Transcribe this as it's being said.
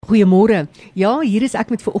Goeiemôre. Ja, hier is ek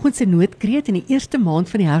met vanoggend se noodkreet en die eerste maand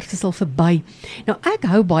van die herfst is al verby. Nou ek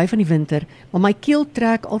hou baie van die winter, maar my keel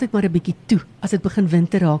trek altyd maar 'n bietjie toe as dit begin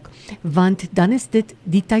winter raak, want dan is dit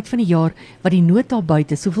die tyd van die jaar wat die nood daar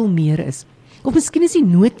buite soveel meer is. Of miskien is die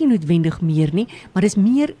nood nie noodwendig meer nie, maar is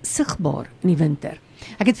meer sigbaar in die winter.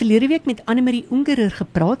 Ek het verlede week met Annemarie Ungerer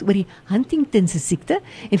gepraat oor die Huntington se siekte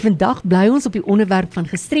en vandag bly ons op die onderwerp van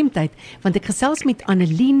gestremdheid, want ek gesels met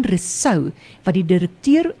Annalene Rossouw, wat die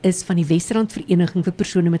direkteur is van die Wesrand Vereniging Vir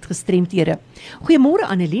Persone met Gestremdhede. Goeiemôre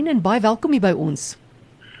Annalene en baie welkom hier by ons.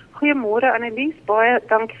 Goeiemôre Annelise, baie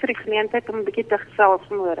dankie vir die geleentheid om 'n bietjie te gesels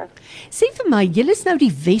vanmôre. Sê vir my, julle is nou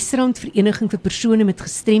die Wesrand Vereniging Vir Persone met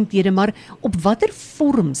Gestremdhede, maar op watter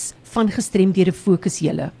vorms van gestremdhede fokus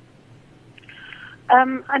julle?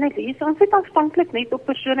 Annelise, ons het aanvanklik net op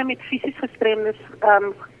persone met fisies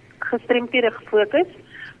gestremdhede gefokus,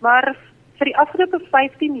 maar vir die afgelope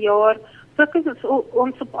 15 jaar fokus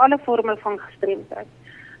ons op alle vorme van gestremdheid,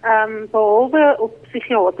 behalwe op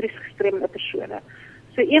psigiatries gestremde persone.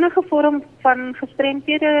 So enige vorm van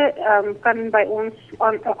gestremdhede kan by ons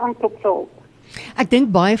aanklop vir hulp. Ek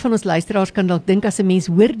dink baie van ons luisteraars kan dalk dink as 'n mens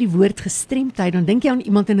hoor die woord gestremdheid, dan dink jy aan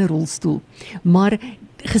iemand in 'n rolstoel. Maar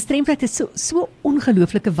gestremdheid is so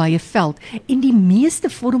ongelooflike wye veld en die meeste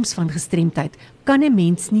vorms van gestremdheid kan 'n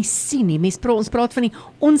mens nie sien nie. Ons praat van die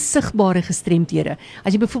onsigbare gestremdhede.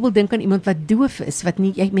 As jy byvoorbeeld dink aan iemand wat doof is, wat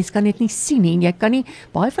nie mens kan dit nie sien nie en jy kan nie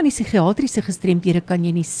baie van die psigiatriese gestremdhede kan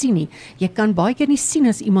jy nie sien nie. Jy kan baie keer nie sien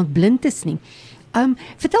as iemand blind is nie.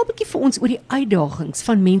 Vertel 'n bietjie vir ons oor die uitdagings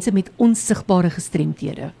van mense met onsigbare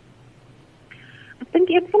gestremdhede. Ek dink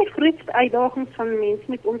een van die grootste uitdagings van mense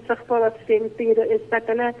met onsigbare gestremdhede is dat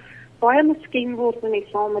hulle baie misken word in die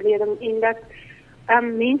samelewing en dat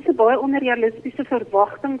mense baie onrealistiese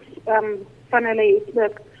verwagtinge van hulle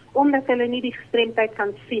het, omdat hulle nie die gestremdheid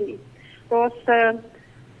kan sien nie. Daar's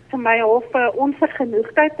vir my half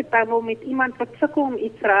onvergenoegdheid byvoorbeeld met iemand wat sukkel om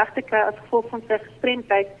iets reg te kry as gevolg van sy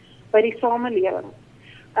gestremdheid by die samelewing.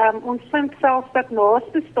 Ons vind selfs dat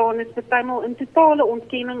naastebestaanes byvoorbeeld in totale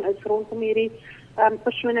ontkenning is rondom hierdie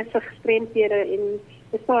persone se gestremdhede en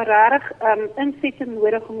is daar regtig insette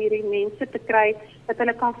nodig om hierdie mense te kry dat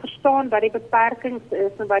hulle kan verstaan wat die beperkings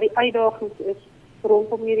is en wat die uitdagings is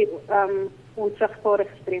rondom hierdie onsigbare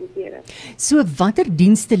gestremdhede. So watter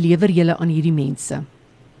dienste lewer julle aan hierdie mense?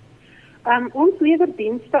 Ons lewer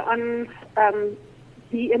dienste aan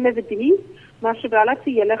die individu, maar sowel as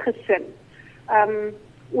die hele gesin.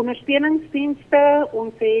 Ondersteuningsdienste,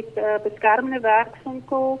 ons het beskermende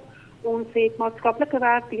werkswinkel, ons het maatskaplike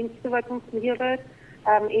werkdienste wat ons lewer,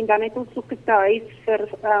 en dan het ons ook 'n huis vir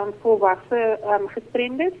volwasse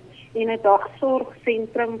gestremdes en 'n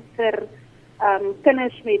dagsorgsentrum vir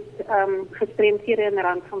kinders met gestremdhede in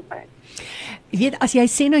Randfontein. Jy weet, as jy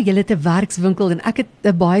sê nou jy het 'n werkswinkel en ek het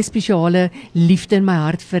 'n baie spesiale liefde in my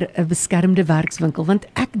hart vir 'n beskermde werkswinkel, want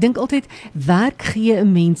ek dink altyd werk gee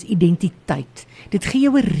 'n mens identiteit. Dit gee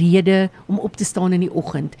jou 'n rede om op te staan in die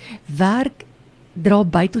oggend. Werk dra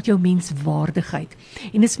by tot jou menswaardigheid.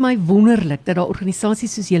 En dit is my wonderlik dat daar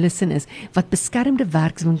organisasies soos julle sin is, wat beskermde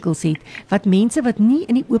werkswinkels het, wat mense wat nie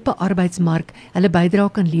in die oop arbeidsmark hulle bydrae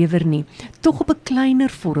kan lewer nie, tog op 'n kleiner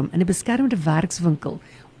vorm, in 'n beskermde werkswinkel,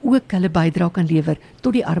 ook hulle bydrae kan lewer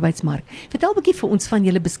tot die arbeidsmark. Vertel 'n bietjie vir ons van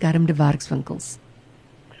julle beskermde werkswinkels.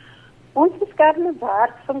 Ons beskermde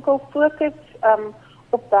werkswinkel fokus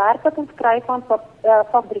op werk wat ons kry van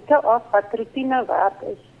fabrieke af wat routine werk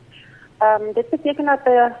is. Dit beteken dat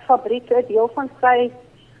 'n fabriek 'n deel van sy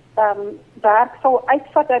werk sal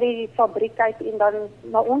uitvat uit die fabriek uit en dan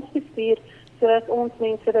na ons bestuur sodat ons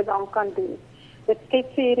mense dit dan kan doen. Dit skep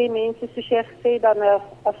vir hierdie mense, soos jy gesê, dan 'n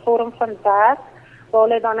vorm van werk waar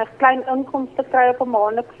hulle dan 'n klein inkomste kry op 'n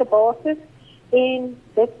maandelikse basis en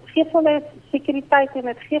dit gee hulle sekuriteit en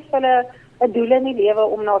dit gee hulle 'n doel in die lewe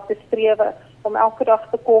om na te strewe, om elke dag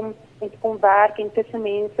te kom en te kom werk en tussen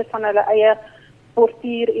mense van hulle eie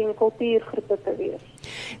portuur en kultuurgroepe te wees.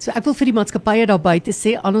 So ek wil vir die maatskappye daar buite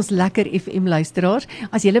sê, al ons lekker FM luisteraars,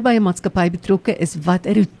 as jy by 'n maatskappy betrokke is wat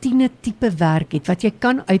 'n roetine tipe werk het, wat jy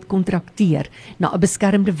kan uitkontrakteer na 'n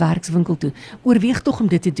beskermde werkswinkel toe, oorweeg tog om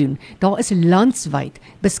dit te doen. Daar is landwyd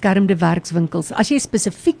beskermde werkswinkels. As jy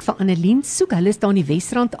spesifiek vir Annalene soek, hulle is daar in die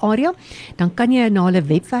Wesrand area, dan kan jy na hulle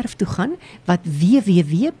webwerf toe gaan wat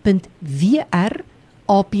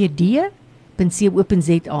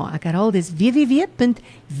www.vrapd.co.za. Ek herhaal, dis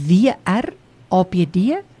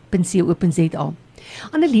www.vrapd.co.za.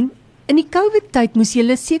 Annalene, in die COVID-tyd moes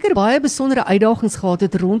julle seker baie besondere uitdagings gehad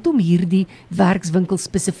het rondom hierdie werkswinkel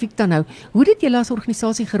spesifiek dan nou. Hoe het julle as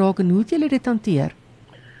organisasie geraak en hoe het julle dit hanteer?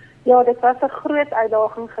 Ja, dit was 'n groot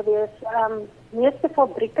uitdaging geweest. Meeste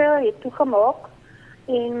fabrieke het toegemaak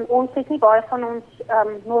en ons het nie baie van ons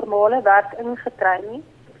normale werk ingekry nie.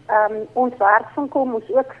 Ons werkswinkel moes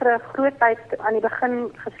ook vir 'n groot tyd aan die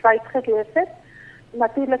begin gesluit gewees het.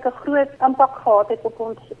 Natuurlik 'n groot impak gehad het op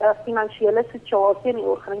ons finansiële situasie in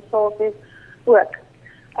die organisasie ook.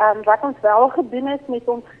 Wat ons wel gedoen het met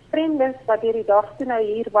ons gestremdes wat deur die dag toe nou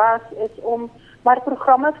hier was, is om maar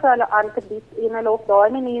programme vir hulle aan te bied en hulle op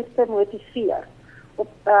daai manier te motiveer.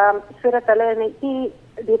 Sodat hulle net nie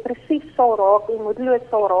depressief sal raak en moedeloos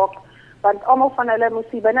sal raak, want almal van hulle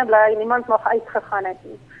moes hier binne bly en niemand mag uitgegaan het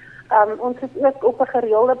nie. Ons het ook op 'n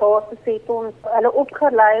gereelde basis het ons hulle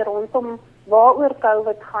opgelei rondom waaroor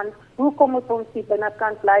COVID gaan, hoekom moet ons hier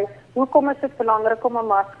binnekant bly, hoekom is dit belangrik om 'n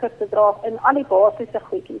masker te dra en al die basiese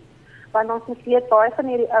goedjies. Want ons moet weet baie van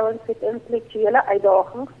hierdie ouens het intellektuele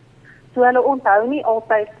uitdagings, so hulle onthou nie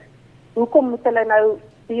altyd hoekom moet hulle nou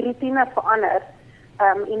die roetine verander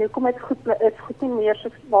en hoekom is goed nie meer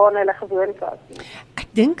soos waarna hulle gewoond was nie. Ek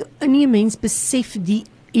dink nie 'n mens besef die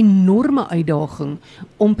enorme uitdaging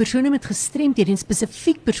om persone met gestremdhede en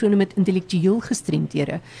spesifiek persone met intellektueel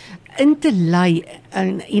gestremdhede in te lei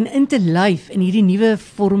en in te lyf in hierdie nuwe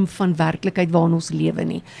vorm van werklikheid waarin ons lewe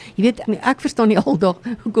nie. Jy weet, ek verstaan nie aldag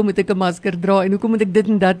hoekom moet ek 'n masker dra en hoekom moet ek dit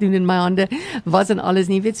en dat doen en my hande was en alles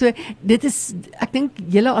nie. Jy weet, so dit is, ek dink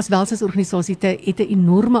julle as welstandsorganisasie het 'n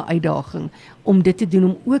enorme uitdaging om dit te doen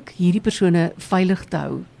om ook hierdie persone veilig te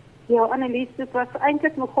hou. Ja, Annelise, dit was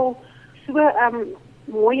eintlik nogal so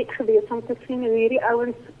mooi geweest om te sien hoe hierdie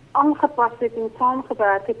ouens aangepas het en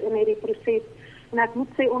saamgewerk het in hierdie proses. En ek moet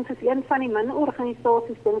sê, ons is een van die min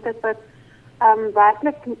organisasies, dink ek, wat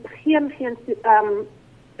werklik geen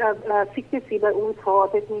siektes hier by ons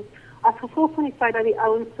gehad het nie. As gevolg van die feit dat die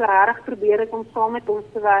ouens so regtig probeer het om saam met ons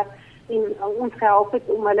te werk en ons gehelp het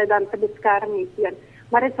om hulle dan te beskerm hierteen.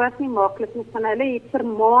 Maar dit was nie maklik nie, van hulle het vir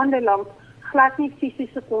maande lank glad nie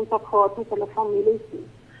fisiese kontak gehad met hulle families nie,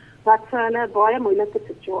 wat vir hulle 'n baie moeilike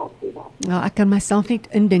situasie was. Ja, ek kan myself net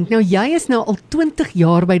indink. Nou jy is nou al 20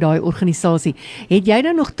 jaar by daai organisasie. Het jy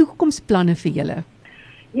dan nog toekomsplanne vir julle?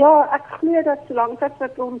 Ja, ek glo dat solank as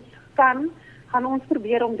wat ons kan, gaan ons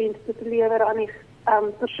probeer om dienste te lewer aan die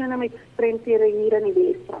persone met gestremdhede hier in die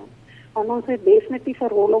Wes-Kaap. Want ons het definitief 'n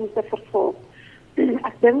rol om te vervul.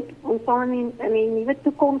 Ek dink ons sal in die nuwe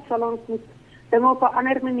toekoms sal ons moet dinge op 'n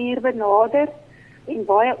ander manier benader en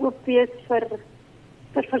baie oop wees vir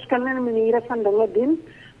verskillende maniere van dinge doen,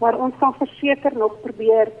 maar ons kan verseker nog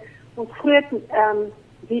probeer. Ons groot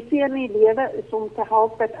visie in die lewe is om te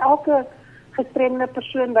help dat elke gestremde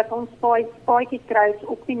persoon wat ons paadjie kruis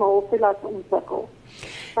optimaal te laat ontwikkel.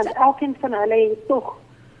 Want elkeen van hulle het tog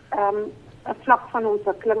 'n vlak van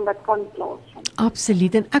ontwikkeling wat kan plaasvind.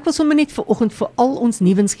 Absoluut, en ek wil sommer net vanoggend vir al ons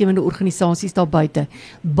nuwensgewende organisasies daar buite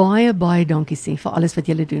baie dankie sê vir alles wat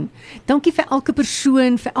julle doen. Dankie vir elke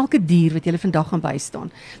persoon, vir elke dier wat julle vandag gaan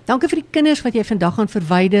bystaan. Dankie vir die kinders wat jy vandag gaan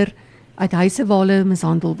verwyder uit huise waar hulle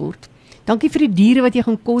mishandel word. Dankie vir die diere wat jy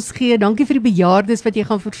gaan kos gee, dankie vir die bejaardes wat jy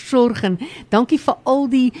gaan versorg en dankie vir al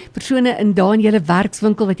die persone in julle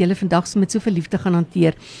werkswinkel wat julle vandag so met soveel liefde gaan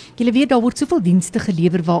hanteer. Julle weet daar word soveel dienste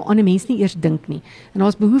gelewer waaraan 'n mens nie eers dink nie. En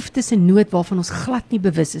daar's behoeftes en nood waarvan ons glad nie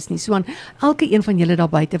bewus is nie. So aan elke een van julle daar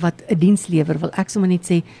buite wat 'n diens lewer, wil ek sommer net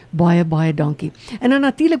sê baie dankie. En dan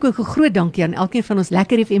natuurlik ook 'n groot dankie aan elkeen van ons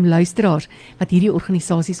Lekker FM luisteraars wat hierdie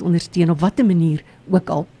organisasies ondersteun op watter manier ook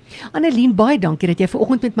al. Annelene, baie dankie dat jy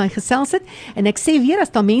vanoggend met my gesels het en ek sê weer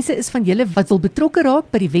as daar mense is van julle wat wil betrokke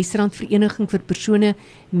raak by die Wes-Rand Vereniging vir Persone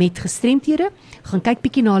met Gestremdhede, gaan kyk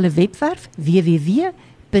bietjie na hulle webwerf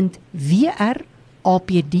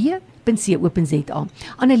www.vrapd.co.za.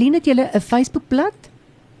 Annelene, het julle 'n Facebookblad?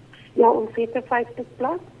 Ja, ons het 'n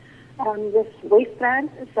Facebookblad. Dis Wes-Rand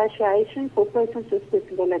Association for Persons with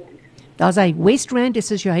Disabilities. Daar's hy Wes-Rand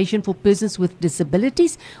Association for Persons with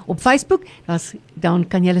Disabilities op Facebook. Dan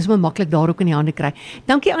kan jy sommer maklik daar ook in die hande kry.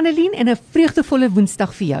 Dankie Annelene en 'n vreugdevolle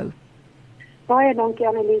Woensdag vir jou. Baie dankie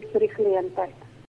Annelise vir die geleentheid.